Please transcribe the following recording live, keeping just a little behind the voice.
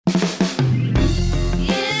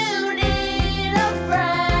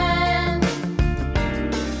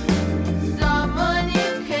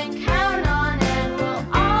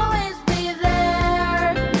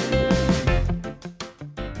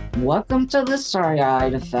Welcome to the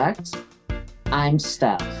Starry-Eyed Effect. I'm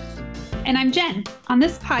Steph. And I'm Jen. On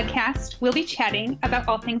this podcast, we'll be chatting about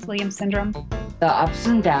all things Williams syndrome. The ups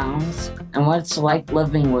and downs, and what it's like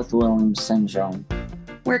living with Williams syndrome.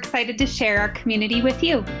 We're excited to share our community with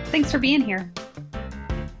you. Thanks for being here.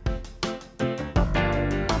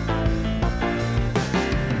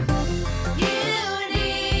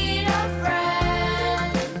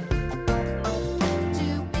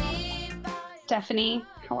 Stephanie,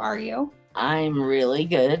 how are you? I'm really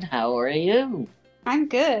good. How are you? I'm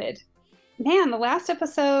good. Man, the last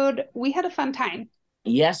episode, we had a fun time.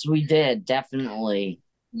 Yes, we did. Definitely.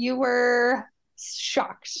 You were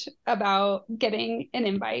shocked about getting an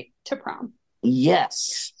invite to prom.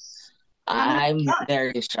 Yes. I'm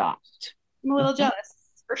very shocked. I'm a little jealous,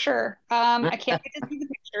 for sure. I can't wait to see the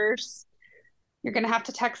pictures. You're going to have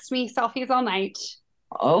to text me selfies all night.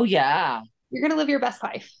 Oh, yeah. You're going to live your best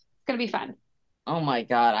life. It's going to be fun. Oh, my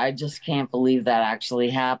God. I just can't believe that actually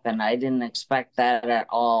happened. I didn't expect that at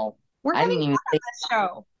all. We're having fun on this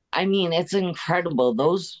show. I mean, it's incredible.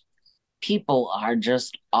 Those people are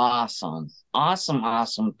just awesome.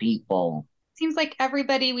 Awesome people. Seems like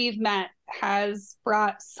everybody we've met has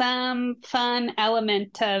brought some fun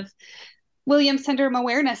element of Williams syndrome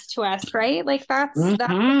awareness to us, right? Like that's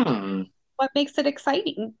what makes it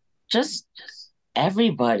exciting. Just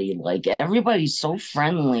everybody, like everybody's so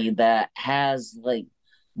friendly that has like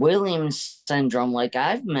Williams syndrome. Like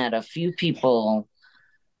I've met a few people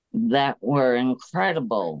that were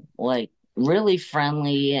incredible, like really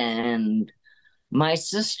friendly. And my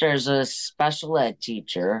sister's a special ed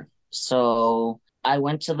teacher, so I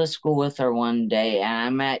went to the school with her one day and I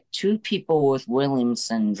met two people with Williams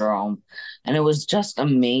syndrome, and it was just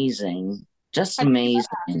amazing. Just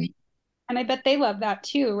amazing. And I bet they love that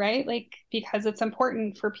too, right? Like, because it's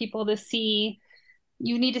important for people to see,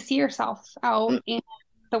 you need to see yourself out in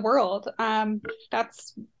the world.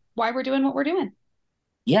 That's why we're doing what we're doing.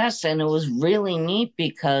 Yes, and it was really neat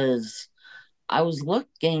because I was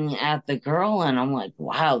looking at the girl and I'm like,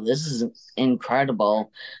 wow, this is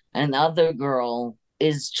incredible. And the other girl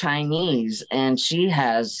is Chinese and she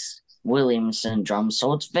has Williams syndrome.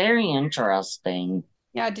 So it's very interesting.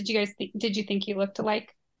 Yeah. Did you think you looked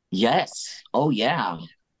alike? Yes. Oh, yeah.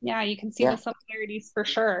 Yeah, you can see the similarities for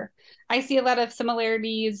sure. I see a lot of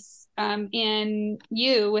similarities in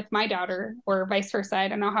you with my daughter, or vice versa. I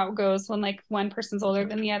don't know how it goes when like one person's older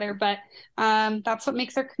than the other, but that's what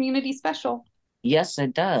makes our community special. Yes,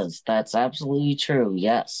 it does. That's absolutely true.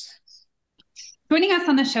 Yes. Joining us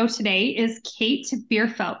on the show today is Kate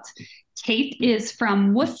Bierfeldt. Kate is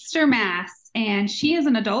from Worcester, Mass, and she is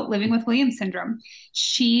an adult living with Williams syndrome.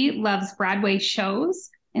 She loves Broadway shows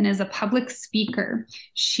and is a public speaker.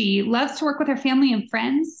 She loves to work with her family and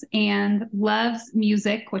friends and loves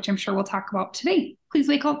music, which I'm sure we'll talk about today. Please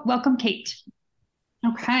welcome Kate.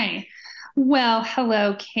 Okay. Well,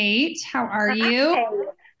 hello, Kate. How are you? Hi.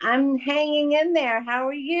 I'm hanging in there. How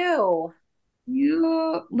are you?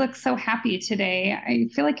 You look so happy today. I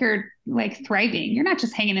feel like you're like thriving. You're not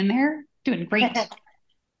just hanging in there, doing great.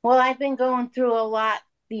 Well, I've been going through a lot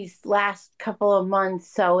these last couple of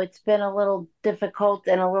months, so it's been a little difficult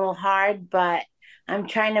and a little hard, but I'm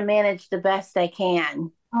trying to manage the best I can.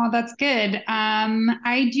 Oh, that's good.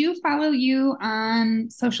 I do follow you on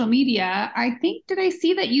social media. Did I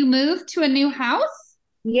see that you moved to a new house?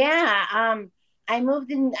 Yeah, I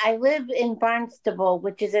live in Barnstable,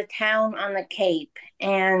 which is a town on the Cape,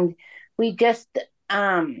 and we just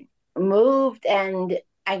moved, and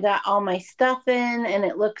I got all my stuff in and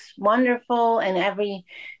it looks wonderful and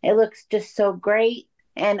it looks just so great.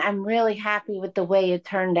 And I'm really happy with the way it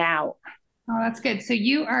turned out. Oh, that's good. So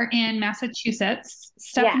you are in Massachusetts.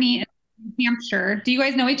 Stephanie is in New Hampshire. Do you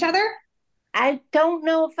guys know each other? I don't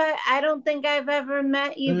know if I don't think I've ever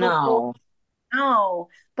met you before. No,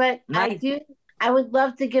 but I do. I would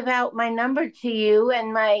love to give out my number to you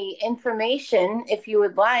and my information if you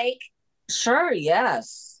would like. Sure,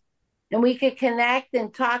 yes. And we could connect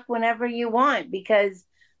and talk whenever you want, because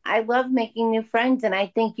I love making new friends and I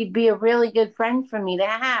think you'd be a really good friend for me to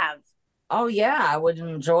have. Oh, yeah, I would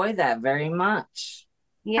enjoy that very much.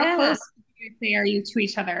 Yeah. How close are you to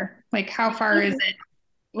each other? Like, how far is it?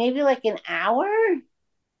 Maybe like an hour?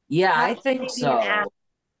 Yeah, I think so.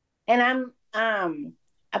 And I'm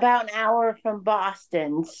about an hour from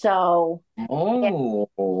Boston, so. Oh.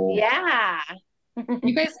 Yeah.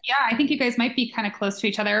 I think you guys might be kind of close to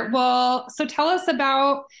each other. Well, so tell us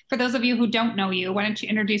about, for those of you who don't know you, why don't you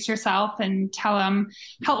introduce yourself and tell them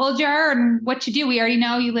how old you are and what you do? We already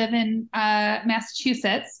know you live in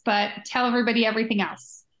Massachusetts, but tell everybody everything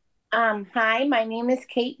else. Hi, my name is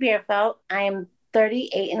Kate Bierfeldt. I am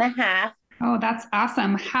 38 and a half. Oh, that's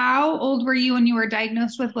awesome. How old were you when you were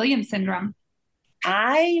diagnosed with Williams syndrome?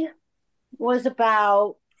 I was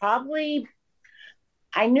about probably,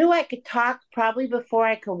 I knew I could talk probably before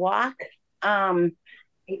I could walk. Um,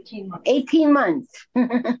 18 months. 18 months.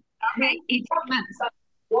 Okay, 18 months.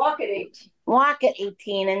 Walk at 18. Walk at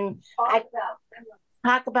 18. And I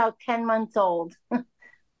talk about 10 months old.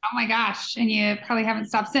 Oh my gosh. And you probably haven't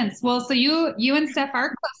stopped since. Well, so you and Steph are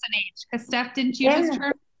close in age because Steph, didn't you just Yeah.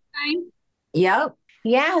 turn 9? Yep.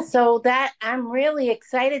 Yeah. So that I'm really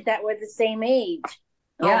excited that we're the same age.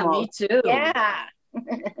 Yeah, me Almost. too. Yeah.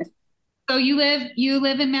 So you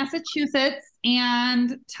live in Massachusetts,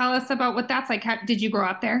 and tell us about what that's like. How, did you grow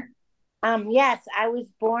up there? Yes, I was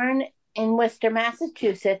born in Worcester,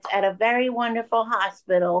 Massachusetts at a very wonderful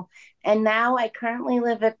hospital. And now I currently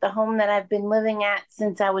live at the home that I've been living at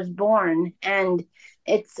since I was born. And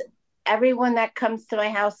it's everyone that comes to my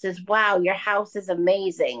house says, wow, your house is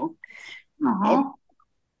amazing. It,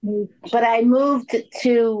 Oh, but I moved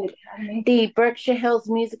to the Berkshire Hills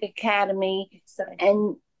Music Academy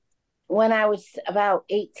and when I was about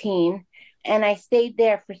 18, and I stayed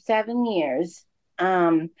there for 7 years.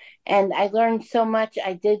 And I learned so much,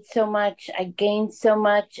 I did so much, I gained so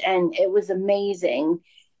much, and it was amazing.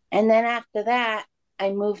 And then after that,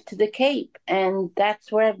 I moved to the Cape, and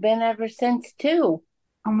that's where I've been ever since, too.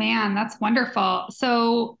 oh man, that's wonderful.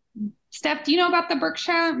 So, Steph, do you know about the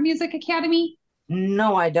Berkshire Music Academy?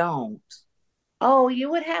 No, I don't. Oh, you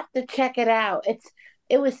would have to check it out.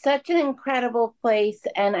 It was such an incredible place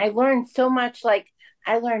and I learned so much like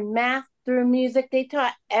I learned math through music. They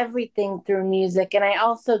taught everything through music and I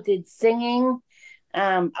also did singing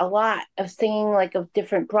a lot of singing like of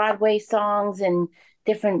different Broadway songs and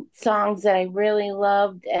different songs that I really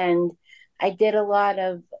loved and I did a lot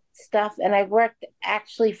of stuff and I worked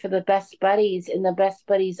actually for the Best Buddies in the Best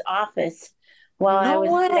Buddies office while I No was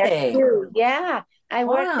there way. too. Yeah. I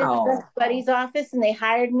worked at the Best Wow. Buddies office and they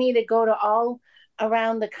hired me to go to all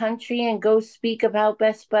around the country and go speak about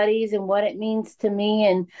Best Buddies and what it means to me.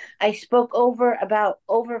 And I spoke over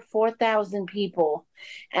 4,000 people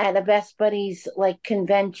at a Best Buddies like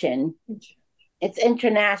convention. It's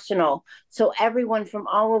international. So everyone from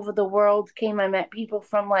all over the world came. I met people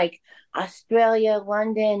from like Australia,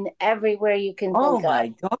 London, everywhere you can Oh think of.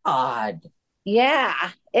 my God. Yeah,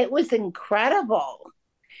 it was incredible.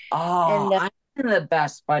 Oh, And I'm in the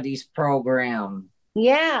Best Buddies program.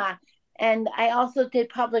 yeah. And I also did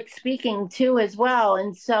public speaking too, as well.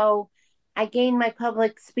 And so I gained my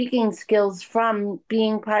public speaking skills from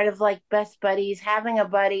being part of like Best Buddies, having a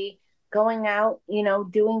buddy, going out,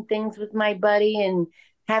 doing things with my buddy and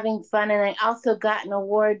having fun. And I also got an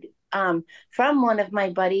award from one of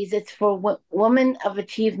my buddies. It's for Woman of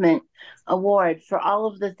Achievement Award for all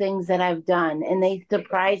of the things that I've done. And they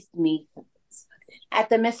surprised me at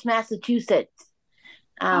the Miss Massachusetts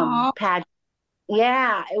Oh, pageant.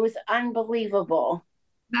 Yeah, it was unbelievable.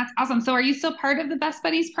 that's awesome. So, are you still part of the Best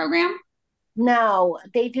Buddies program? No,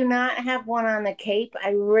 they do not have one on the Cape. I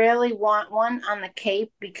really want one on the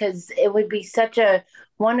Cape because it would be such a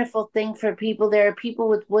wonderful thing for people. There are people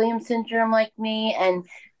with Williams syndrome like me, and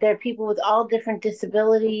there are people with all different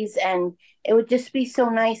disabilities, and it would just be so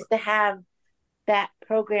nice to have that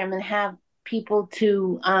program and have people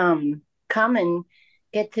to come and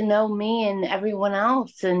get to know me and everyone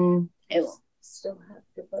else. And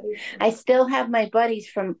I still have my buddies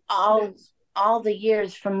from all the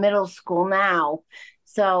years from middle school now.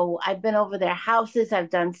 So I've been over their houses, I've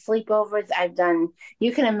done sleepovers, I've done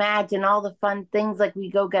you can imagine all the fun things like we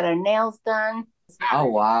go get our nails done. Oh,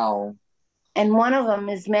 wow. And one of them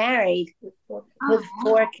is married with Oh,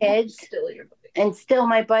 4 kids and still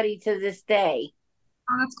my buddy to this day.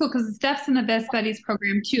 oh, that's cool because Steph's in the Best Buddies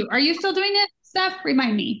program too. Are you still doing it, Steph?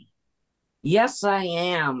 Remind me. Yes, I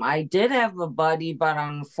am. I did have a buddy, but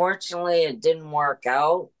unfortunately it didn't work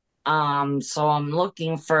out. So I'm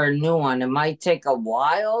looking for a new one. It might take a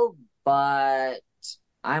while, but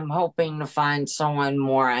I'm hoping to find someone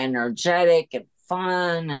more energetic and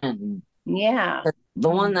fun. And Yeah. the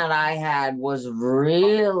one that I had was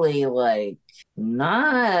really like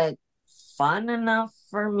not fun enough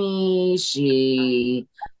for me. She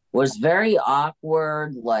was very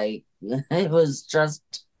awkward. Like it was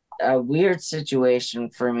just a weird situation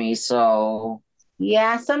for me. So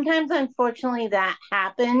Yeah, sometimes unfortunately that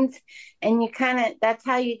happens and you kind of that's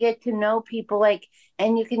how you get to know people like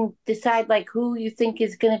and you can decide like who you think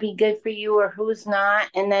is going to be good for you or who's not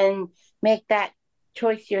and then make that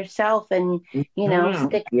choice yourself and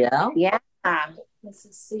stick yeah. yeah.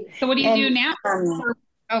 So, what do you do And now?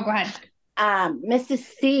 Oh, go ahead. Mrs.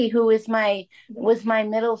 C, who is my was my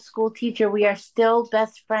middle school teacher. We are still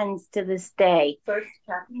best friends to this day.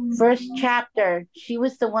 First chapter. She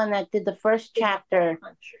was the one that did the first chapter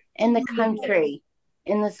in the country,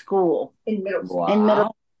 in the school. Wow. In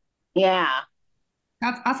middle, yeah.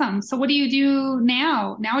 That's awesome. So what do you do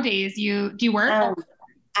nowadays? Do you work?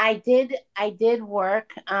 I did work,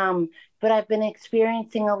 but I've been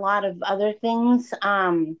experiencing a lot of other things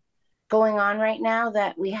going on right now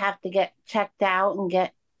that we have to get checked out and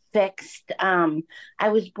get fixed. I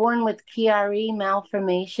was born with Chiari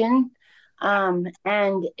malformation,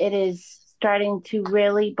 and it is starting to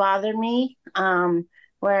really bother me,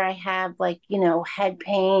 where I have like, head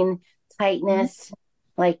pain, tightness,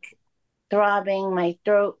 like throbbing. My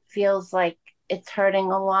throat feels like it's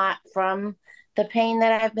hurting a lot from the pain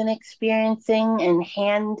that I've been experiencing, and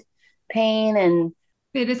hand pain. And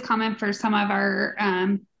It is common for some of our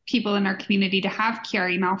people in our community to have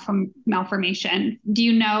Chiari malformation. Do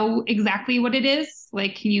you know exactly what it is?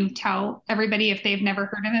 Like, can you tell everybody if they've never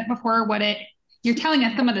heard of it before, you're telling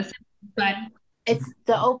us some of the symptoms, but it's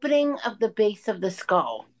the opening of the base of the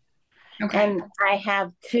skull. okay. And I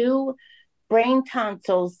have two brain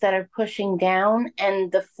tonsils that are pushing down,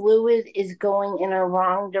 and the fluid is going in a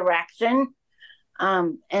wrong direction.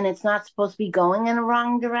 And it's not supposed to be going in a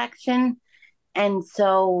wrong direction. And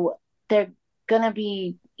so they're going to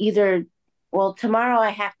be tomorrow I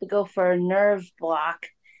have to go for a nerve block.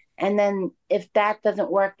 And then if that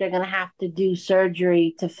doesn't work, they're going to have to do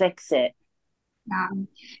surgery to fix it.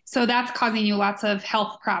 So that's causing you lots of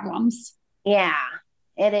health problems. Yeah,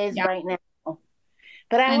 it is right now.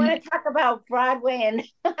 But I want to talk about Broadway and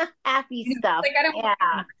happy stuff.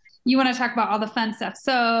 You want to talk about all the fun stuff.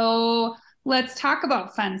 So let's talk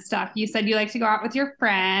about fun stuff. You said you like to go out with your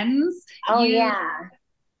friends. Oh, you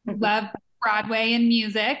love Broadway and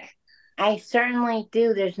music. I certainly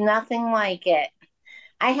do. There's nothing like it.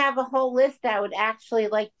 I have a whole list I would actually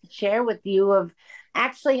like to share with you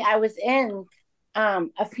I was in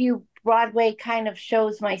a few Broadway kind of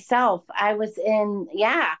shows myself. I was in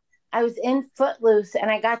Footloose,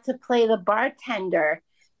 and I got to play the bartender.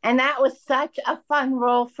 And that was such a fun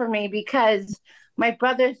role for me because my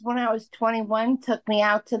brothers, when I was 21, took me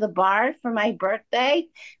out to the bar for my birthday.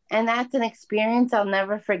 And that's an experience I'll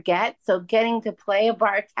never forget. So getting to play a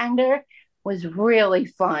bartender was really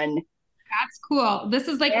fun. That's cool. This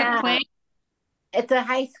is like the play. It's a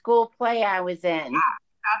high school play I was in.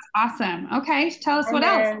 That's awesome. Okay. Tell us what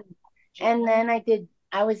else. And then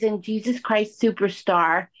I was in Jesus Christ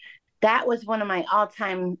Superstar. That was one of my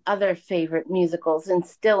all-time other favorite musicals, and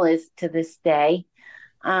still is to this day.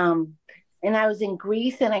 And I was in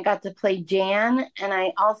Grease, and I got to play Jan. And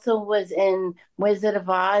I also was in Wizard of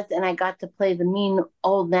Oz, and I got to play the mean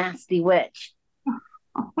old nasty witch.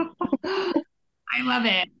 I love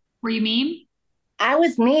it. Were you mean? I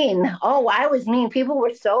was mean. Oh, I was mean. People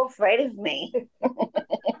were so afraid of me.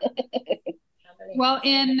 Well,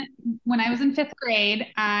 when I was in fifth grade,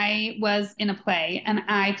 I was in a play, and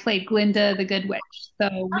I played Glinda the Good Witch.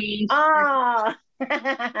 So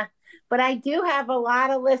but I do have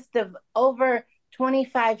a list of over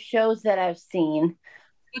 25 shows that I've seen.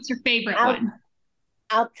 What's your favorite one?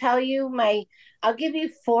 I'll tell you I'll give you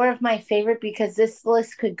 4 of my favorite, because this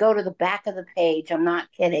list could go to the back of the page. I'm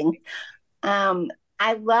not kidding.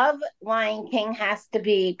 I love Lion King, has to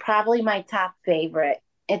be probably my top favorite.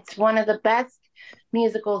 It's one of the best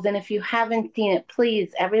musicals. And if you haven't seen it,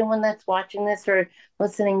 please, everyone that's watching this or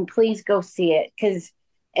listening, please go see it, because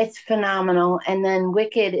it's phenomenal. And then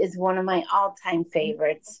Wicked is one of my all-time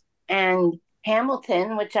favorites. And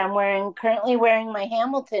Hamilton, which I'm currently wearing my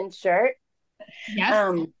Hamilton shirt.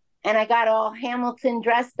 Yes. And I got all Hamilton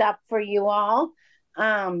dressed up for you all.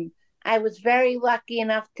 I was very lucky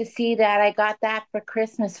enough to see that. I got that for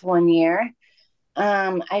Christmas one year.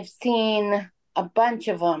 I've seen a bunch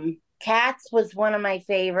of them. Cats was one of my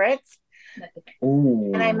favorites.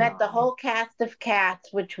 Ooh. And I met the whole cast of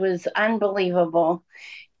Cats, which was unbelievable.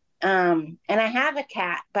 And I have a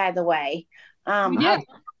cat, by the way.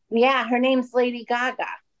 Yeah, her name's Lady Gaga.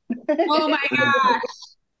 Oh my gosh.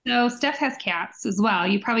 So Steph has cats as well.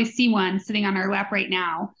 You probably see one sitting on her lap right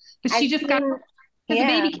now. But she just got a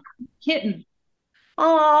baby kitten.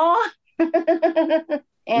 Oh.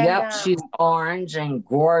 Yep, she's orange and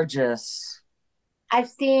gorgeous. I've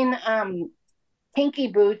seen Pinky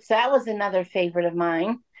Boots. That was another favorite of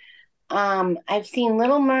mine. I've seen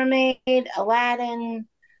Little Mermaid, Aladdin,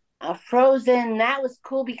 Frozen. That was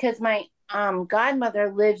cool because my godmother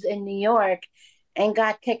lives in New York and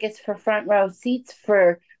got tickets for front row seats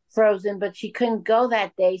for Frozen, but she couldn't go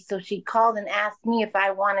that day. So she called and asked me if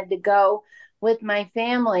I wanted to go with my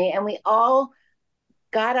family. And we all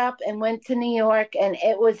got up and went to New York, and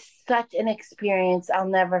it was such an experience I'll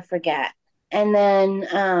never forget. And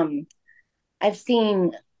then I've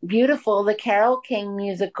seen Beautiful, the Carole King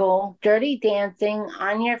musical, Dirty Dancing,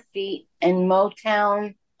 On Your Feet, and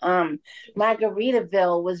Motown.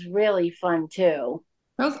 Margaritaville was really fun too.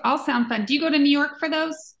 Those all sound fun. Do you go to New York for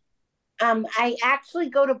those? I actually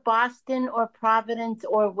go to Boston or Providence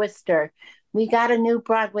or Worcester. We got a new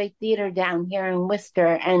Broadway theater down here in Worcester,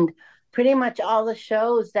 and pretty much all the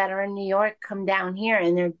shows that are in New York come down here,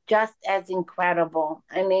 and they're just as incredible.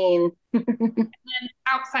 I mean,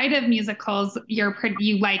 Outside of musicals, you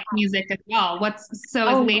like music as well. What's so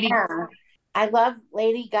is oh Lady yeah, I love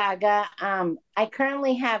Lady Gaga. I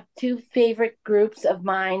currently have two favorite groups of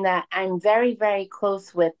mine that I'm very, very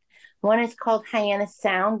close with. One is called Hyena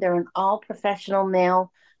Sound. They're an all professional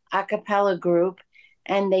male a cappella group,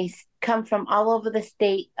 and they come from all over the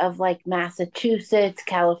state of like Massachusetts,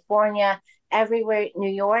 California, everywhere, New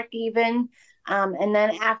York, even. And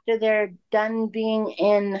then after they're done being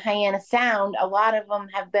in Hyena Sound, a lot of them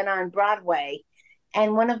have been on Broadway.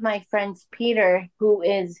 And one of my friends, Peter, who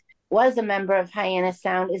is was a member of Hyena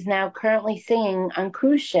Sound, is now currently singing on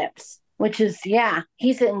cruise ships, which is, yeah,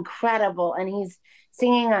 he's incredible. And he's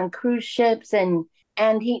singing on cruise ships, and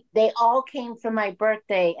they all came for my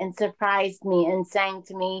birthday and surprised me and sang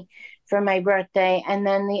to me for my birthday. And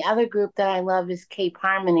then the other group that I love is Cape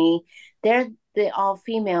Harmony. They're the all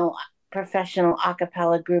female professional a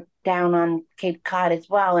cappella group down on Cape Cod as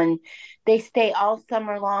well. And they stay all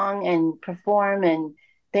summer long and perform, and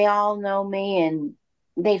they all know me, and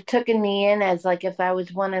they've taken me in as like if I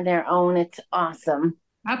was one of their own. It's awesome.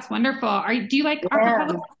 That's wonderful. Do you like Yeah.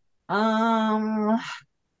 acapella?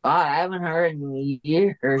 God, I haven't heard in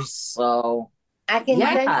years, so I can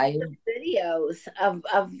yeah, send you some videos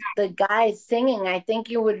of the guys singing. I think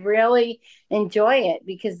you would really enjoy it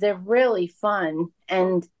because they're really fun.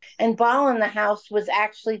 And Ball in the House was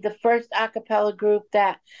actually the first a cappella group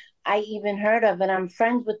that I even heard of, and I'm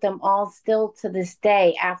friends with them all still to this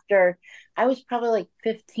day. After I was probably like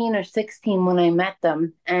 15 or 16 when I met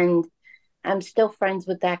them, and I'm still friends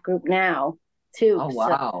with that group now too. oh So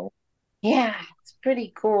wow. yeah, it's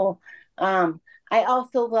pretty cool. I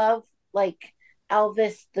also love like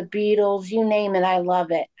Elvis, the Beatles, you name it, I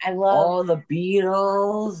love it. I love, Oh, the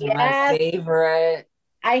Beatles are my yes. favorite.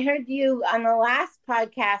 I heard you on the last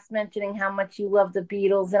podcast mentioning how much you love the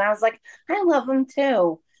Beatles, and I was like, I love them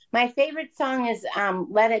too. My favorite song is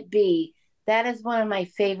Let It Be. That is one of my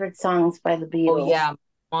favorite songs by the Oh Beatles. yeah,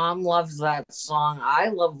 Mom loves that song. I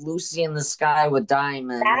love Lucy in the Sky with That's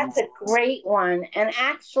Diamonds. a great one. And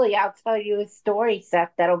actually, I'll tell you a story,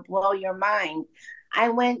 Seth, that'll blow your mind. I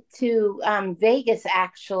went to Vegas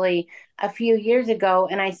actually a few years ago,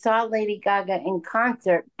 and I saw Lady Gaga in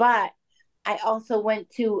concert, but I also went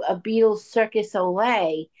to a Beatles Circus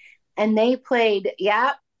Olay, and they played,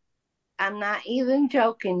 yep, I'm not even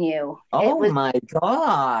joking you. It Oh was my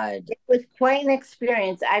God. it was quite an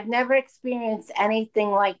experience. I've never experienced anything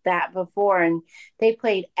like that before, and they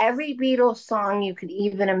played every Beatles song you could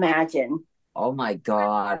even imagine. Oh my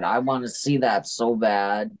God. I want to see that so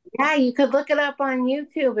bad. Yeah, you could look it up on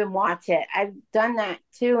YouTube and watch it. I've done that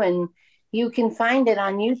too, and you can find it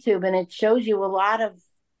on YouTube, and it shows you a lot of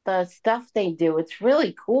the stuff they do. It's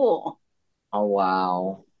really cool. Oh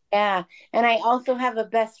wow. Yeah. And I also have a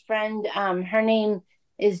best friend. Her name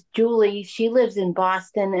is Julie. She lives in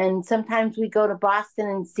Boston, and sometimes we go to Boston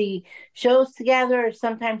and see shows together, or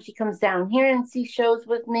sometimes she comes down here and see shows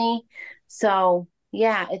with me. So,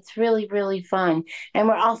 yeah, it's really, really fun. And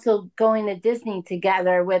we're also going to Disney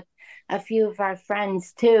together with a few of our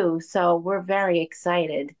friends too. So, we're very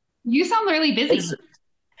excited. You sound really busy. Is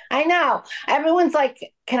I know. Everyone's like,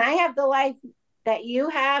 "Can I have the life that you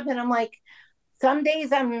have?" And I'm like, some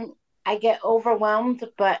days I get overwhelmed,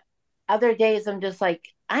 but other days I'm just like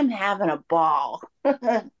I'm having a ball.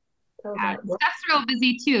 Yeah, Steph's real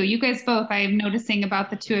busy too. You guys both, I'm noticing about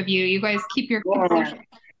the two of you. You guys keep your Yeah. social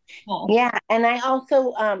full. Yeah, and I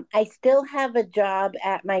also I still have a job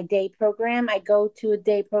at my day program. I go to a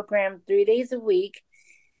day program 3 days a week,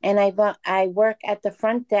 and I work at the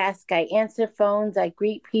front desk. I answer phones, I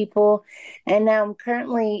greet people, and now I'm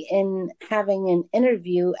currently in having an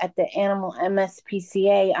interview at the Animal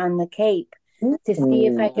MSPCA on the Cape to see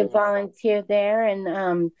if I Ooh. could volunteer there.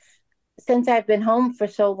 And since I've been home for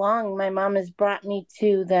so long, my mom has brought me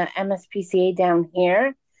to the MSPCA down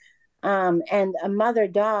here. And a mother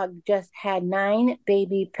dog just had 9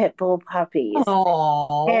 baby pit bull puppies,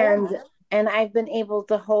 Oh. and I've been able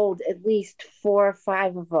to hold at least 4 or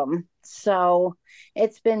 5 of them. So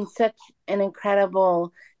it's been such an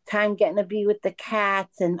incredible time getting to be with the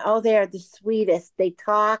cats, and oh, they're the sweetest. They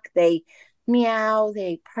talk, they meow,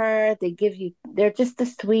 they purr, they're just the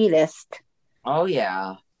sweetest. Oh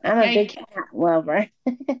yeah. I'm a Yeah, big cat lover.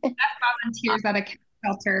 Uh, volunteers at a cat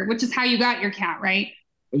shelter, which is how you got your cat, right?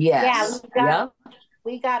 Yeah, yes. Yep.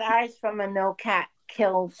 we got ours from a no cat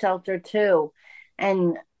kill shelter too.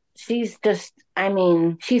 And she's just, I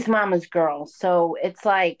mean, she's mama's girl. So it's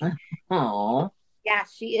like, Oh. yeah,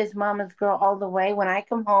 she is mama's girl all the way. When I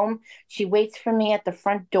come home, she waits for me at the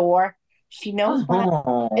front door. She knows when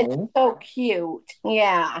it's Oh. so cute.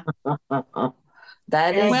 Yeah.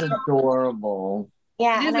 That And I, is Well, adorable. it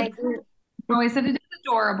yeah, is. and I I do, always said it is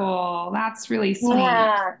adorable. That's really sweet.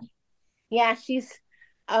 yeah. Yeah, she's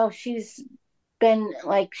been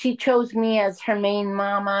like, she chose me as her main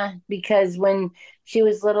mama because when she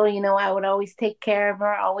was little, I would always take care of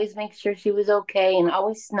her, always make sure she was okay, and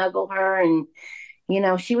always snuggle her. And,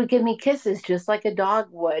 she would give me kisses just like a dog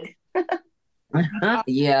would.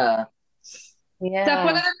 Yeah. Steph,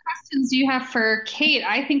 what Yeah. other questions do you have for Kate?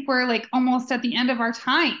 I think we're like almost at the end of our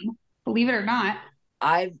time, believe it or not.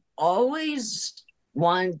 I've always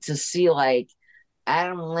wanted to see like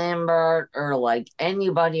Adam Lambert or like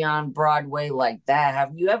anybody on Broadway like that.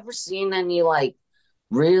 Have you ever seen any like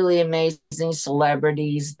really amazing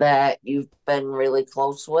celebrities that you've been really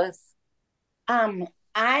close with? Um,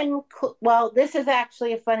 well, this is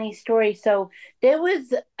actually a funny story. So there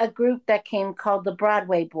was a group that came called the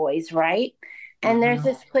Broadway Boys, right? And there's Mhm.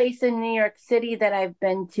 this place in New York City that I've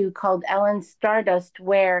been to called Ellen Stardust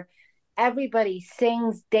where everybody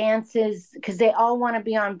sings, dances, because they all want to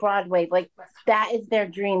be on Broadway. Like that is their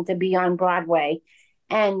dream to be on Broadway.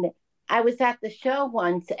 And I was at the show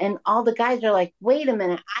once and all the guys are like, wait a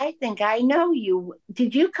minute, I think I know you.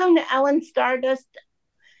 Did you come to Ellen Stardust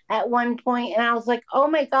at one point? And I was like, oh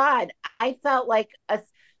my God, I felt like a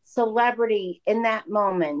celebrity in that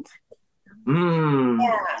moment. Mm.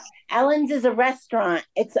 Yeah. Ellen's is a restaurant.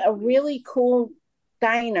 It's a really cool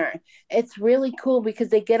diner. It's really cool because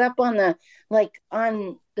they get up on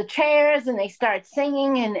the chairs and they start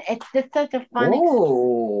singing and it's just such a fun experience.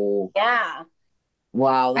 Oh, Yeah.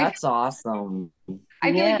 wow, I that's awesome.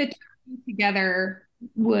 I feel like Yeah. the two of you together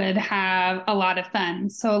would have a lot of fun.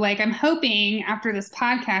 So like I'm hoping after this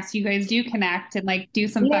podcast you guys do connect and like do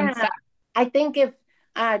some fun Yeah. stuff. I think if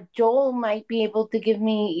Joel might be able to give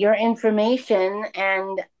me your information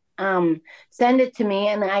and send it to me,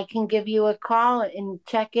 and I can give you a call and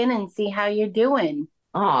check in and see how you're doing.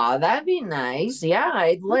 Oh, that'd be nice. Yeah,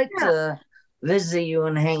 I'd like Yeah. to visit you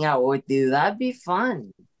and hang out with you. That'd be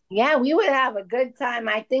fun. Yeah, we would have a good time.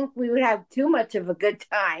 I think we would have too much of a good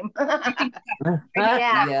time. I think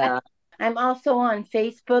Yeah. Yeah. I'm also on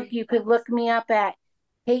Facebook. You could look me up at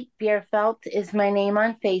Kate Bierfeldt is my name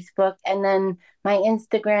on Facebook. And then my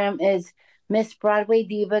Instagram is Miss Broadway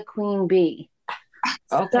Diva Queen Bee.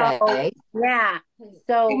 So, Okay. yeah. I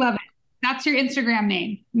So, love it. That's your Instagram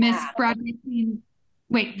name, Miss yeah. Broadway Queen.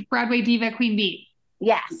 Wait, Broadway Diva Queen Bee.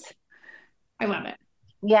 Yes. I love it.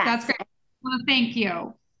 That's Yes. great. Well, thank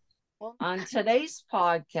you. Well, On today's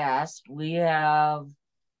podcast, we have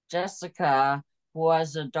Jessica, who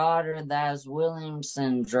has a daughter that has Williams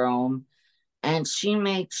syndrome, and she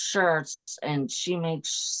makes shirts and she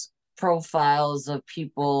makes profiles of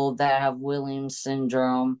people that have Williams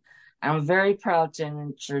syndrome. I'm very proud to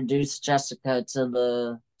introduce Jessica to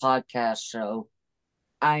the podcast show.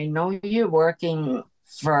 I know you're working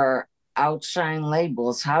for Outshine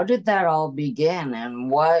Labels. How did that all begin, and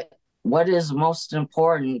what is most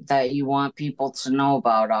important that you want people to know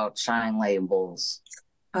about Outshine Labels?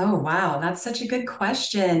 Oh, wow. That's such a good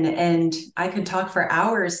question. And I could talk for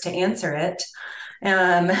hours to answer it.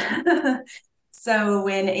 Um, so,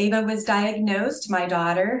 when Ava was diagnosed, my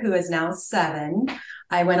daughter, who is now 7,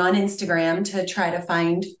 I went on Instagram to try to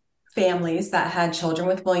find families that had children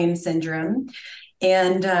with Williams syndrome.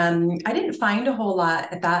 And I didn't find a whole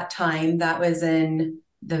lot at that time. That was in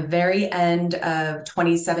the very end of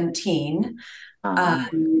 2017.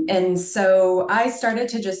 Um, And so I started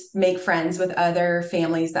to just make friends with other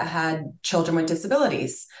families that had children with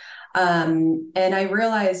disabilities. And I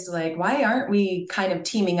realized, like, why aren't we kind of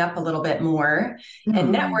teaming up a little bit more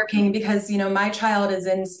and networking? Because, my child is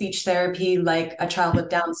in speech therapy like a child with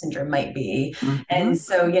Down syndrome might be. And mhm.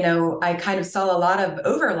 so, I kind of saw a lot of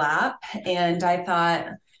overlap and I thought,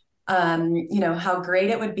 how great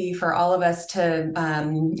it would be for all of us to,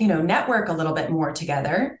 network a little bit more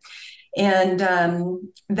together. And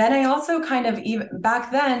then I also kind of, even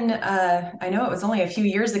back then, I know it was only a few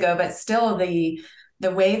years ago, but still the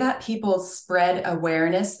way that people spread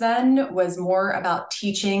awareness then was more about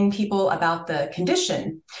teaching people about the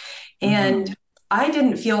condition. Mhm. And I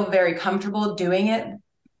didn't feel very comfortable doing it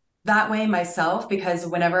that way myself, because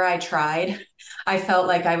whenever I tried, I felt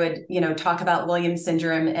like I would, talk about Williams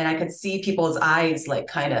syndrome and I could see people's eyes like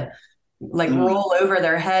kind of like Mm, roll over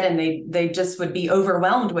their head, and they just would be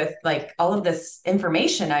overwhelmed with like all of this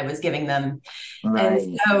information I was giving them. And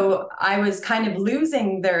right. so I was kind of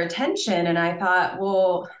losing their attention, and I thought,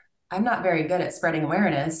 well, I'm not very good at spreading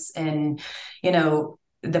awareness. And,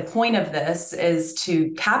 the point of this is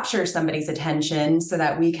to capture somebody's attention so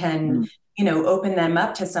that we can, Mm, open them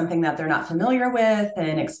up to something that they're not familiar with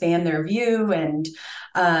and expand their view. And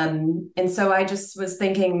so I just was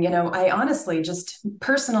thinking, I honestly just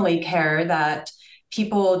personally care that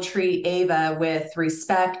people treat Ava with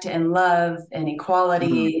respect and love and mm,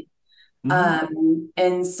 equality. mm,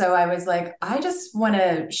 And so I was like, I just want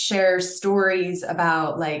to share stories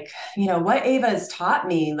about like, what Ava has taught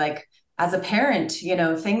me, like as a parent,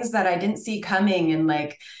 things that I didn't see coming, and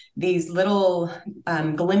like these little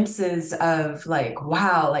glimpses of like,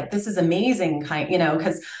 wow, like this is amazing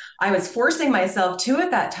because I was forcing myself to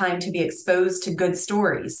at that time to be exposed to good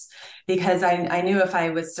stories, because I knew if I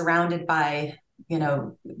was surrounded by,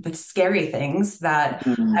 the scary things, that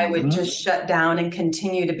I would mm, just shut down and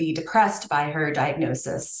continue to be depressed by her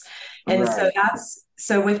diagnosis. And so right.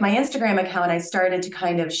 so with my Instagram account, I started to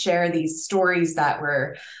kind of share these stories that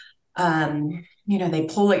were, they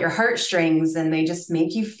pull at your heartstrings and they just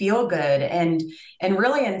make you feel good. And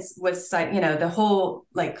really, with, the whole,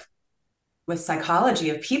 like, with psychology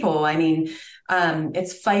of people, I mean,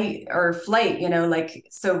 it's fight or flight, like,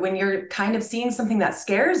 so when you're kind of seeing something that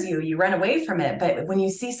scares you, you run away from it. But when you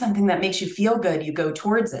see something that makes you feel good, you go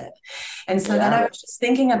towards it. And so then Yeah. I was just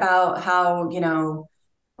thinking about how,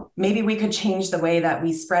 maybe we could change the way that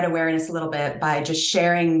we spread awareness a little bit by just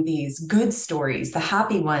sharing these good stories, the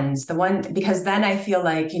happy ones, because then I feel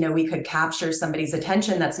like, we could capture somebody's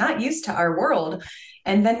attention that's not used to our world.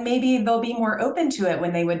 And then maybe they'll be more open to it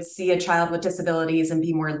when they would see a child with disabilities and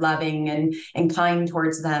be more loving and kind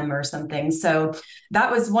towards them or something. So that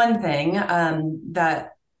was one thing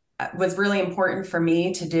that was really important for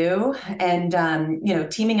me to do. And,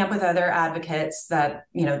 teaming up with other advocates that,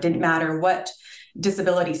 didn't matter what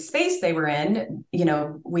disability space they were in,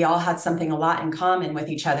 we all had something a lot in common with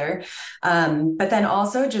each other. But then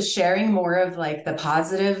also just sharing more of like the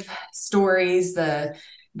positive stories, the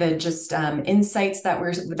just insights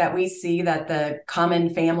that we see that the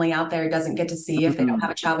common family out there doesn't get to see if they don't Mm,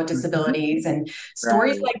 have a child with mhm, disabilities. And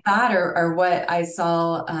stories right. like that are what I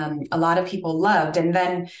saw a lot of people loved. And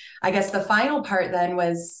then I guess the final part then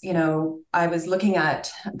was, I was looking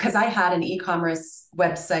at, because I had an e-commerce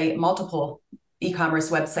website, multiple e-commerce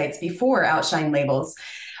websites before Outshine Labels.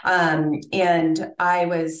 And I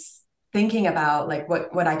was thinking about like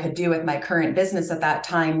what I could do with my current business at that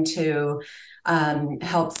time to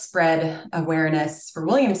help spread awareness for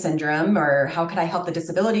Williams syndrome, or how could I help the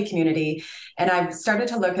disability community? And I started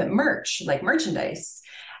to look at merch, like merchandise.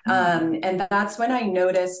 And that's when I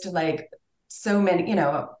noticed like so many,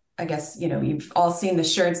 I guess, you've all seen the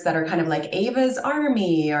shirts that are kind of like Ava's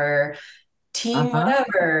Army or team Uh-huh.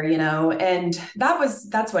 whatever, and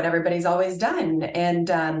that's what everybody's always done.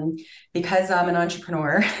 And because I'm an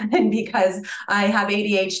entrepreneur and because I have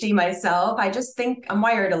ADHD myself, I just think I'm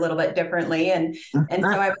wired a little bit differently. And so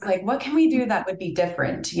I was like, what can we do that would be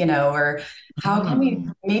different, or how can we,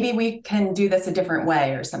 Mm, maybe we can do this a different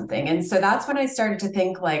way or something. And so that's when I started to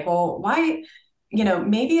think like, well, why,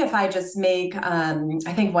 maybe if I just make,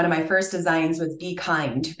 I think one of my first designs was Be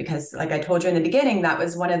Kind, because like I told you in the beginning, that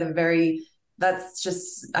was one of the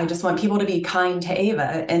I just want people to be kind to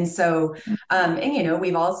Ava. And so, and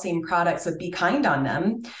we've all seen products with Be Kind on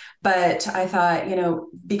them, but I thought,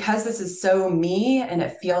 because this is so me and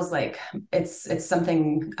it feels like it's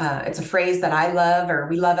something, it's a phrase that I love or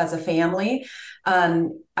we love as a family.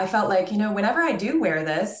 I felt like, whenever I do wear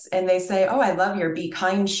this and they say, oh, I love your Be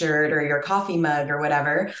Kind shirt or your coffee mug or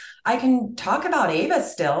whatever, I can talk about Ava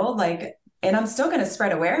still, like, and I'm still going to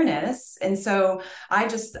spread awareness. And so I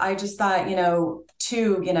just thought,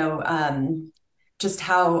 too, just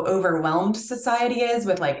how overwhelmed society is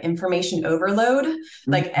with like information overload.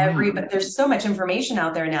 Like mhm. but there's so much information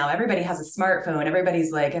out there now. Everybody has a smartphone.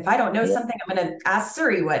 Everybody's like, if I don't know Yeah. something, I'm going to ask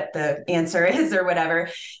Siri what the answer is or whatever.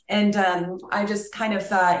 And I just kind of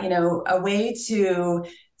thought, a way to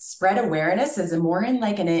spread awareness is more in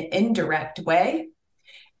like an indirect way.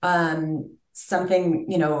 Something,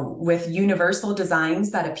 with universal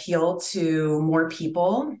designs that appeal to more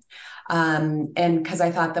people. And because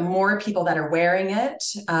I thought the more people that are wearing it,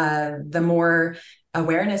 the more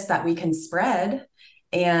awareness that we can spread.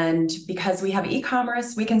 And because we have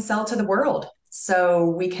e-commerce, we can sell to the world. so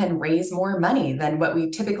we can raise more money than what we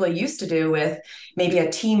typically used to do with maybe a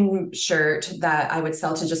team shirt that I would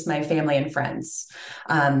sell to just my family and friends.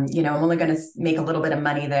 I'm only going to make a little bit of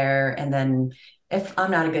money there. And then if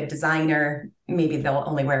I'm not a good designer, maybe they'll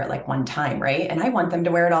only wear it like one time, right? And I want them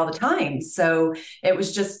to wear it all the time. So it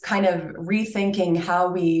was just kind of rethinking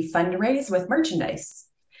how we fundraise with merchandise.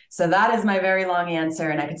 So that is my very long answer,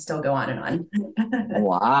 and I could still go on and on.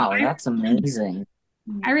 Wow, that's amazing.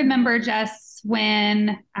 I remember, Jess,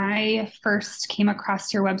 when I first came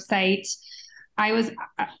across your website, I was,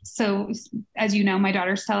 so as you know, my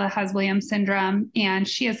daughter Stella has Williams syndrome, and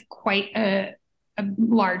she has quite a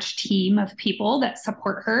large team of people that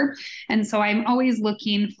support her. And so I'm always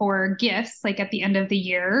looking for gifts, like at the end of the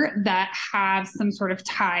year, that have some sort of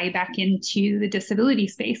tie back into the disability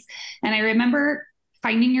space. And I remember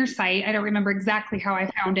finding your site. I don't remember exactly how I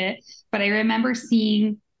found it, but I remember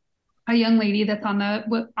seeing a young lady that's on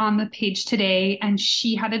the page today, and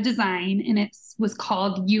she had a design, and it was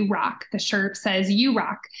called You Rock. The shirt says You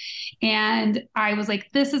Rock. And I was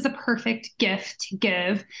like, this is a perfect gift to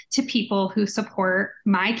give to people who support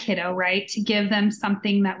my kiddo, right? To give them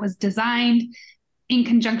something that was designed in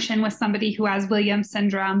conjunction with somebody who has Williams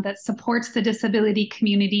syndrome, that supports the disability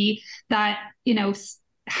community, that,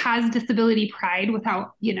 has disability pride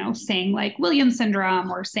without, saying like Williams syndrome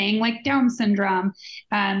or saying like Down syndrome.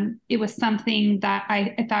 It was something that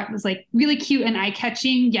I thought was like really cute and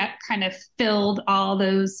eye-catching, yet kind of filled all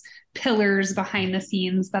those pillars behind the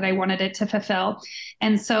scenes that I wanted it to fulfill.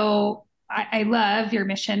 And so I love your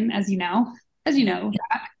mission, as you know,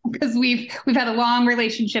 because we've had a long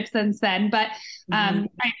relationship since then. But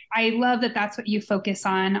I love that that's what you focus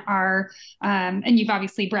on. And you've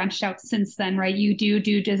obviously branched out since then, right? You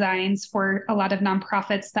do designs for a lot of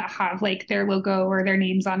nonprofits that have like their logo or their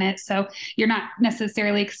names on it. So you're not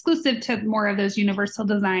necessarily exclusive to more of those universal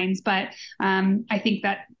designs, but I think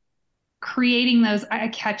that creating those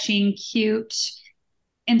eye-catching, cute,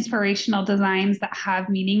 inspirational designs that have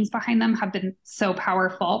meanings behind them have been so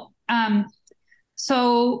powerful.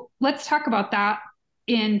 So let's talk about that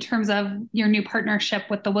in terms of your new partnership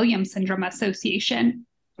with the Williams Syndrome Association.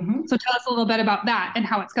 Mm-hmm. So tell us a little bit about that and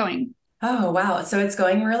how it's going. Oh, wow. So it's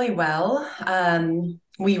going really well.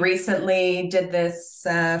 We recently did this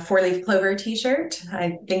 4-leaf clover t-shirt.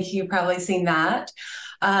 I think you've probably seen that.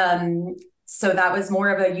 So that was more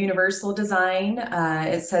of a universal design.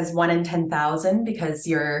 It says 1 in 10,000 because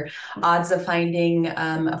your odds of finding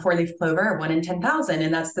a 4-leaf clover are 1 in 10,000.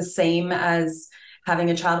 And that's the same as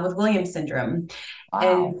having a child with Williams syndrome. Wow.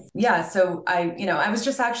 And yeah, so I was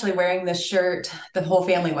just actually wearing this shirt, the whole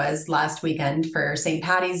family was, last weekend for St.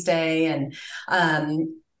 Patty's Day. And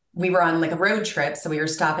we were on like a road trip. So we were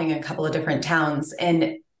stopping in a couple of different towns,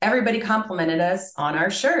 and everybody complimented us on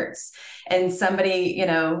our shirts. And somebody,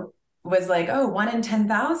 was like, oh, 1 in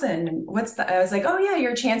 10,000. I was like, oh yeah,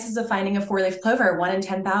 your chances of finding a 4-leaf clover are 1 in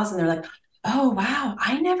 10,000. They're like, oh, wow,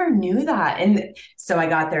 I never knew that. And so I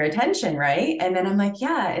got their attention, right? And then I'm like,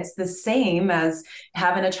 yeah, it's the same as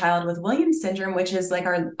having a child with Williams syndrome, which is like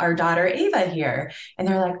our daughter Ava here. And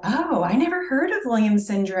they're like, oh, I never heard of Williams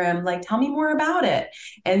syndrome. Like, tell me more about it.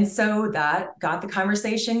 And so that got the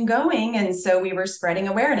conversation going. And so we were spreading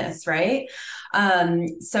awareness, right?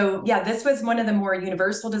 So yeah, this was one of the more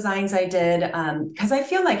universal designs I did, because I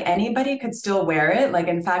feel like anybody could still wear it. Like,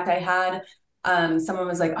 in fact, I had someone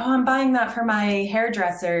was like, oh, I'm buying that for my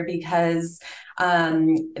hairdresser because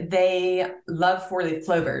they love 4-leaf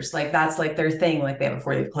clovers. Like, that's like their thing. Like, they have a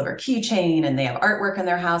 4-leaf clover keychain and they have artwork in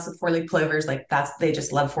their house with 4-leaf clovers. Like, they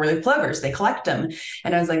just love 4-leaf clovers. They collect them.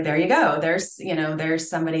 And I was like, there you go. There's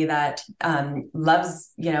somebody that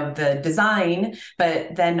loves, the design,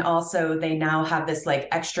 but then also they now have this like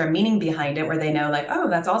extra meaning behind it where they know like, oh,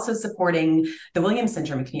 that's also supporting the Williams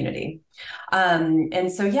syndrome community.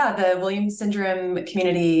 And so, yeah, the Williams syndrome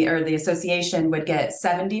community or the association would get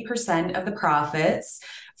 70% of the profits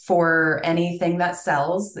for anything that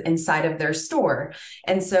sells inside of their store.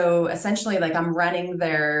 And so essentially, like, I'm running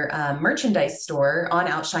their merchandise store on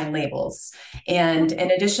Outshine labels. And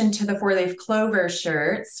in addition to the 4-leaf clover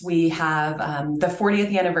shirts, we have the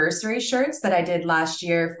 40th anniversary shirts that I did last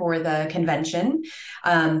year for the convention.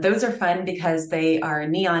 Those are fun because they are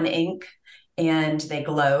neon ink and they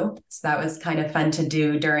glow. So that was kind of fun to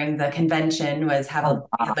do during the convention, was have a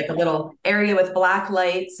little area with black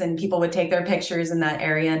lights, and people would take their pictures in that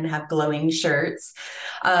area and have glowing shirts.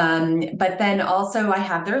 But then also I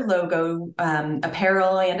have their logo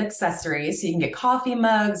apparel and accessories. So you can get coffee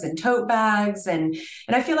mugs and tote bags. And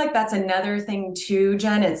I feel like that's another thing too,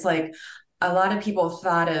 Jen. It's like, a lot of people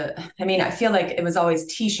thought I mean, I feel like it was always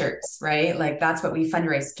t-shirts, right? Like that's what we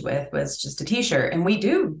fundraised with, was just a t-shirt. And we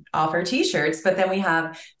do offer t-shirts, but then we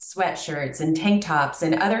have sweatshirts and tank tops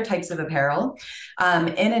and other types of apparel,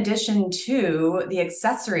 in addition to the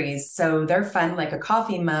accessories. So they're fun, like a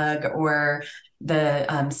coffee mug or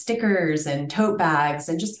the stickers and tote bags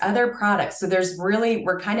and just other products. So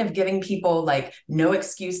we're kind of giving people like no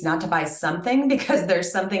excuse not to buy something, because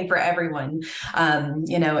there's something for everyone. And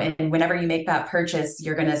whenever you make that purchase,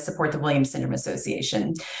 you're going to support the Williams Syndrome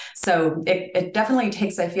Association. So it definitely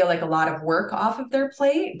takes, I feel like, a lot of work off of their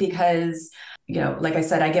plate, because like I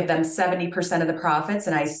said, I give them 70% of the profits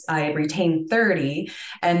and I retain 30,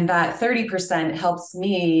 and that 30% helps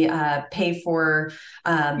me pay for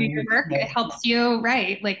your work. It helps you,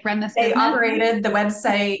 right? Like run this they business. operated the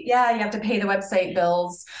website. Yeah, you have to pay the website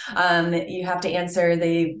bills. You have to answer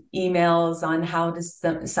the emails on how does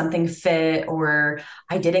something fit, or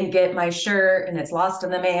I didn't get my shirt and it's lost in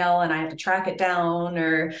the mail and I have to track it down,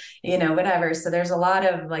 or whatever. So there's a lot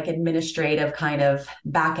of like administrative kind of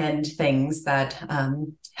back end things that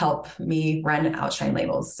help me run Outshine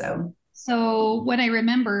Labels. So what I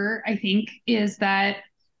remember, I think, is that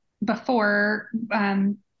before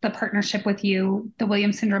the partnership with you, the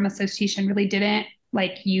Williams Syndrome Association really didn't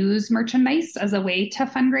like use merchandise as a way to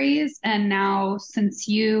fundraise. And now, since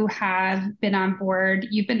you have been on board,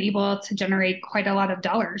 you've been able to generate quite a lot of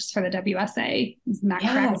dollars for the WSA. Isn't that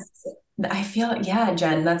correct? I feel, yeah,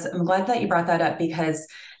 Jen, I'm glad that you brought that up, because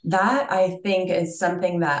that I think is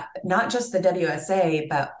something that not just the WSA,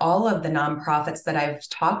 but all of the nonprofits that I've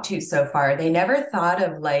talked to so far, they never thought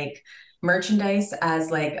of like merchandise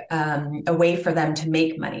as like a way for them to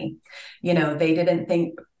make money. They didn't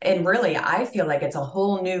think, and really, I feel like it's a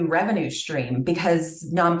whole new revenue stream,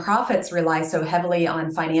 because nonprofits rely so heavily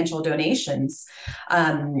on financial donations.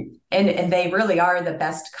 And they really are the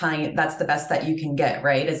best kind. That's the best that you can get,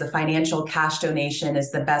 right? Is a financial cash donation is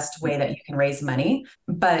the best way that you can raise money.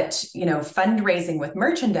 But, fundraising with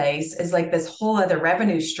merchandise is like this whole other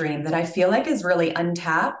revenue stream that I feel like is really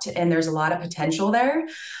untapped, and there's a lot of potential there.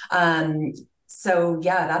 So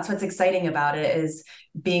yeah, that's what's exciting about it, is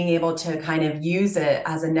being able to kind of use it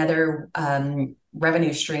as another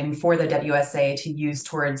revenue stream for the WSA to use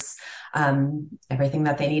towards everything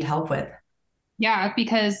that they need help with. Yeah,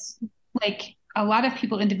 because like a lot of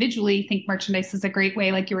people individually think merchandise is a great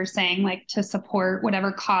way, like you were saying, like to support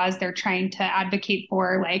whatever cause they're trying to advocate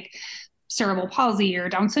for, like cerebral palsy or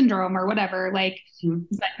Down syndrome or whatever. Like,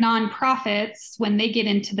 but nonprofits, when they get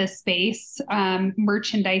into this space,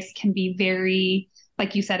 merchandise can be very,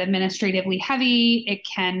 like you said, administratively heavy. It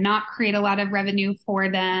cannot create a lot of revenue for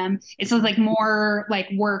them. It's like more like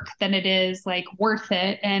work than it is like worth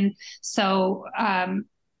it. And so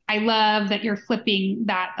I love that you're flipping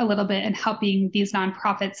that a little bit and helping these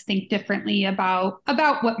nonprofits think differently about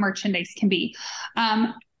what merchandise can be.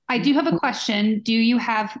 I do have a question. Do you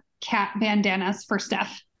have cat bandanas for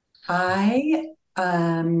Steph? I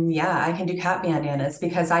can do cat bandanas,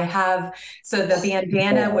 because so the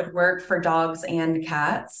bandana would work for dogs and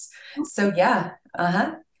cats. So yeah,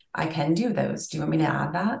 I can do those. Do you want me to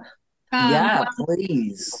add that? Yeah,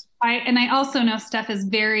 please. I also know Steph is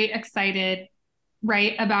very excited,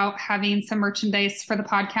 right, about having some merchandise for the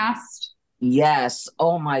podcast. Yes.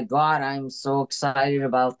 Oh my God, I'm so excited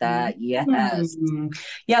about that. Yes.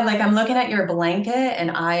 Yeah, like I'm looking at your blanket,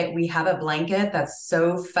 and we have a blanket that's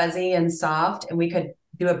so fuzzy and soft, and we could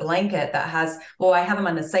do a blanket that has, well, I have them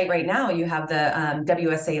on the site right now. You have the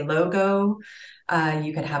WSA logo.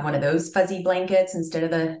 You could have one of those fuzzy blankets instead of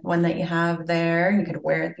the one that you have there. You could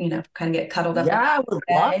wear it, kind of get cuddled up. Yeah, I would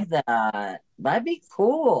love that. That'd be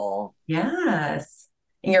cool. Yes.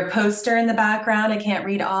 And your poster in the background, I can't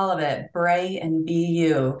read all of it. Bright and be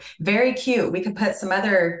you. Very cute. We could put some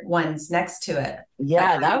other ones next to it.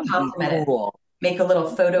 Yeah, that would be cool. Make a little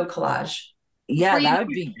photo collage. Yeah, that would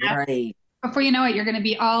be great. Before you know it, you're going to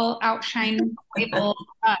be all Outshine labeled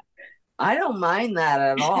up. I don't mind that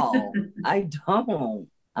at all. I don't.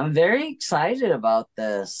 I'm very excited about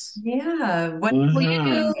this. Yeah. What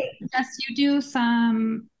you do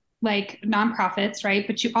some like nonprofits, right?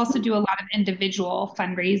 But you also do a lot of individual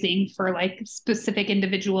fundraising for like specific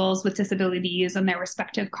individuals with disabilities and their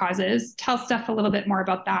respective causes. Tell Steph a little bit more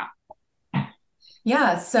about that.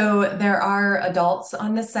 Yeah, so there are adults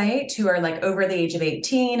on the site who are like over the age of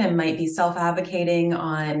 18 and might be self-advocating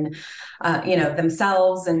on,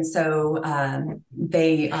 themselves. And so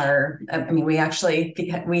they are, we have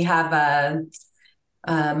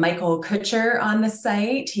Michael Kutcher on the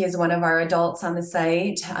site. He is one of our adults on the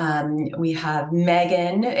site. We have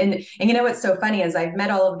Megan, and what's so funny is I've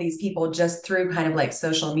met all of these people just through kind of like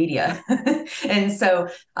social media. And so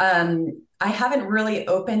I haven't really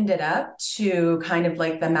opened it up to kind of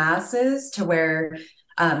like the masses to where,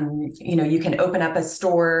 you can open up a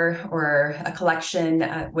store or a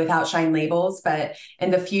collection with outshine labels. But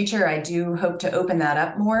in the future, I do hope to open that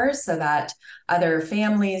up more so that other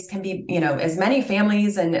families can be, as many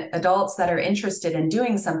families and adults that are interested in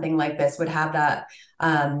doing something like this would have that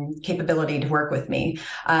capability to work with me.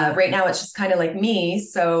 Right now, it's just kind of like me,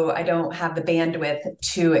 so I don't have the bandwidth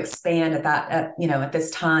to expand at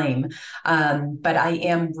this time. But I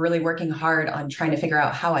am really working hard on trying to figure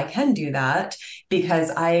out how I can do that,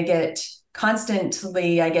 because I get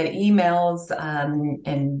emails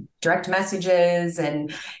and direct messages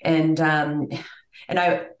and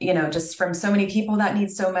I, just from so many people that need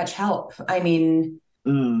so much help. I mean,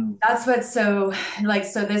 that's what's so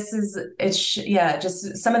just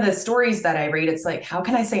some of the stories that I read, it's like, how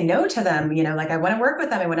can I say no to them? Like, I want to work with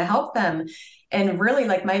them. I want to help them. And really,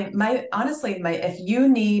 like, if you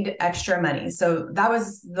need extra money. So that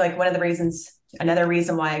was like another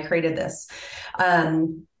reason why I created this.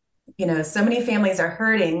 So many families are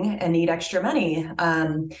hurting and need extra money.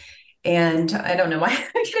 And I don't know why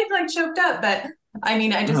I'm getting like choked up, but I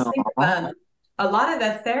mean, I just think a lot of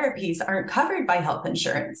the therapies aren't covered by health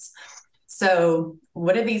insurance. So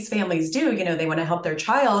what do these families do? They want to help their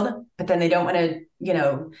child, but then they don't want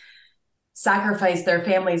to, sacrifice their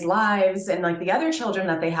family's lives and like the other children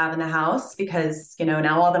that they have in the house, because,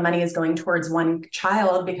 now all the money is going towards one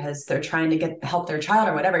child because they're trying to help their child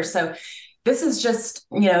or whatever. So this is just,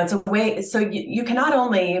 it's a way. So you can not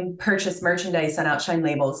only purchase merchandise on outshine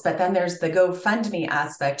labels, but then there's the GoFundMe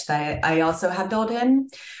aspect that I also have built in,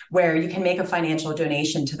 where you can make a financial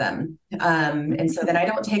donation to them. And so then I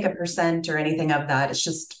don't take a percent or anything of that. It's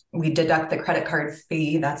just, we deduct the credit card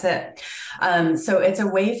fee. That's it. So it's a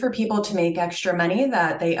way for people to make extra money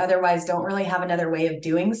that they otherwise don't really have another way of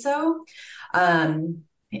doing so. And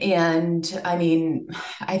I mean,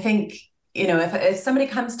 I think, if somebody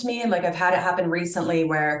comes to me, and like I've had it happen recently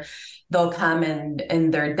where they'll come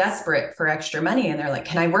and they're desperate for extra money and they're like,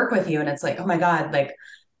 can I work with you? And it's like, oh my God, like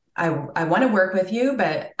I want to work with you,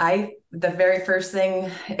 but the very first thing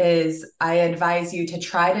is I advise you to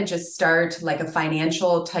try to just start like a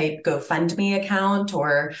financial type GoFundMe account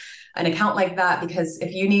or an account like that, because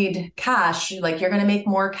if you need cash, like you're going to make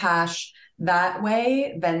more cash that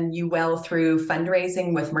way than you will through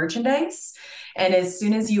fundraising with merchandise. And as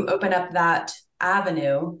soon as you open up that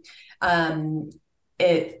avenue,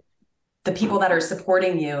 the people that are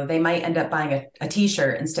supporting you, they might end up buying a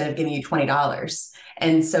t-shirt instead of giving you $20.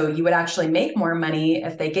 And so you would actually make more money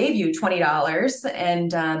if they gave you $20.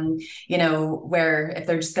 And, where if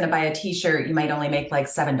they're just going to buy a t-shirt, you might only make like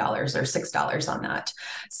 $7 or $6 on that.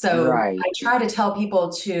 So right. I try to tell people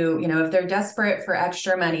to, if they're desperate for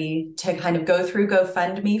extra money, to kind of go through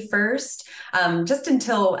GoFundMe first, just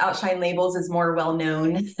until Outshine Labels is more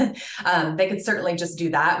well-known. They could certainly just do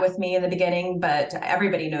that with me in the beginning, but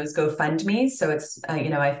everybody knows GoFundMe. So it's,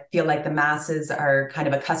 I feel like the masses are kind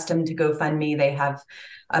of accustomed to GoFundMe. They have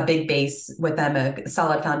a big base with them, a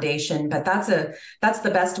solid foundation, but that's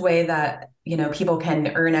the best way that, people can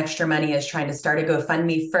earn extra money, is trying to start a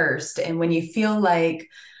GoFundMe first. And when you feel like,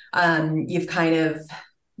 you've kind of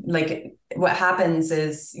like, what happens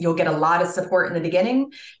is you'll get a lot of support in the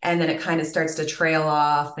beginning, and then it kind of starts to trail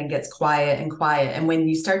off and gets quiet. And when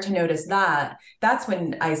you start to notice that, that's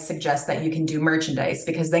when I suggest that you can do merchandise,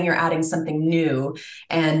 because then you're adding something new.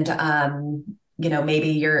 And, maybe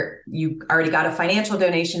you already got a financial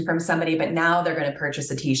donation from somebody, but now they're going to purchase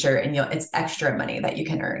a t-shirt, and it's extra money that you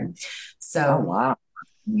can earn. So, oh, wow.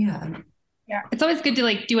 Yeah. It's always good to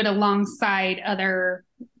like do it alongside other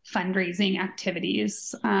fundraising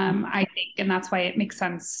activities, I think, and that's why it makes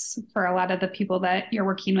sense for a lot of the people that you're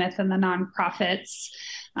working with and the nonprofits.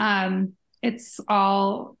 It's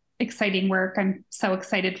all exciting work. I'm so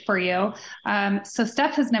excited for you. So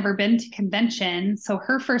Steph has never been to convention, so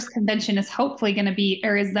her first convention is hopefully going to be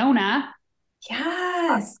Arizona.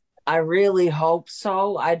 Yes, I really hope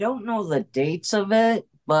so. I don't know the dates of it,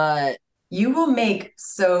 but you will make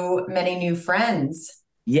so many new friends.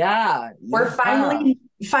 Yeah. Or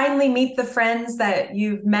finally meet the friends that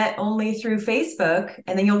you've met only through Facebook,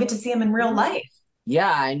 and then you'll get to see them in real life.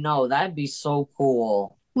 Yeah, I know. That'd be so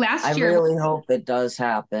cool. I really hope it does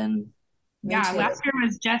happen. Last year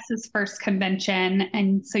was Jess's first convention,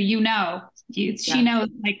 and so she knows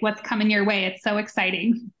like what's coming your way. It's so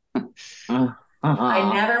exciting.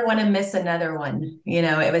 I never want to miss another one.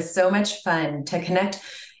 It was so much fun to connect,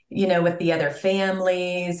 with the other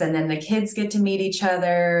families, and then the kids get to meet each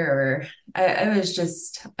other.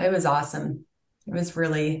 It was awesome. It was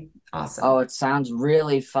really awesome. Oh, it sounds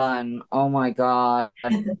really fun. Oh my God.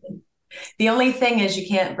 The only thing is you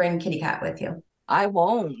can't bring kitty cat with you. I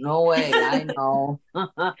won't. No way. I know.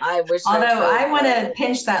 I wish I Although could. I want to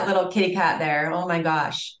pinch that little kitty cat there. Oh my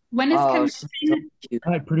gosh. When is Oh, she's so convention? cute.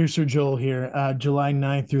 Hi, producer Joel here. July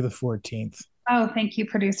 9th through the 14th. Oh, thank you,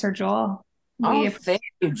 producer Joel. Oh, thank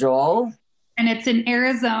you, Joel. And it's in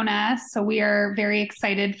Arizona, so we are very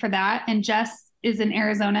excited for that. And Jess is in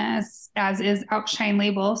Arizona, as is Outshine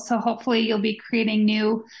Label. So hopefully you'll be creating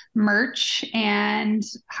new merch and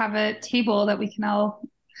have a table that we can all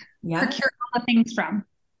procure all the things from.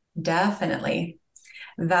 Definitely.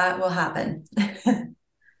 That will happen.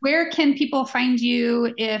 Where can people find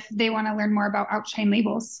you if they want to learn more about Outshine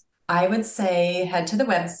Labels? I would say head to the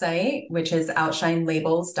website, which is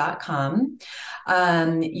outshinelabels.com.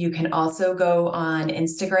 You can also go on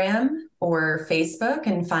Instagram or Facebook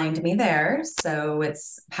and find me there. So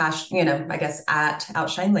it's I guess at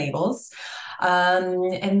Outshine Labels.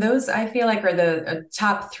 And those I feel like are the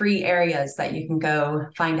top 3 areas that you can go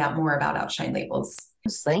find out more about Outshine Labels.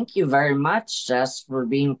 Thank you very much, Jess, for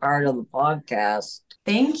being part of the podcast.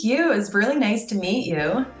 Thank you. It was really nice to meet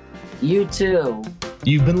you. You too.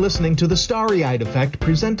 You've been listening to The Starry-Eyed Effect,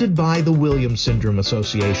 presented by the Williams Syndrome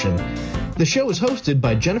Association. The show is hosted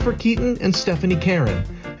by Jennifer Keaton and Stephanie Karen,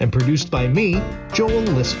 and produced by me, Joel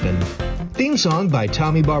Lispman. Theme song by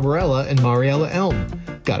Tommy Barbarella and Mariella Elm.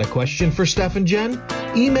 Got a question for Steph and Jen?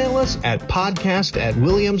 Email us at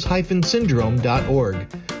podcast@williams-syndrome.org.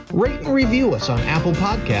 Rate and review us on Apple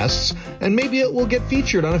Podcasts, and maybe it will get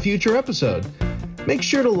featured on a future episode. Make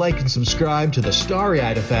sure to like and subscribe to The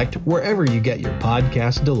Starry-Eyed Effect wherever you get your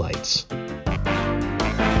podcast delights.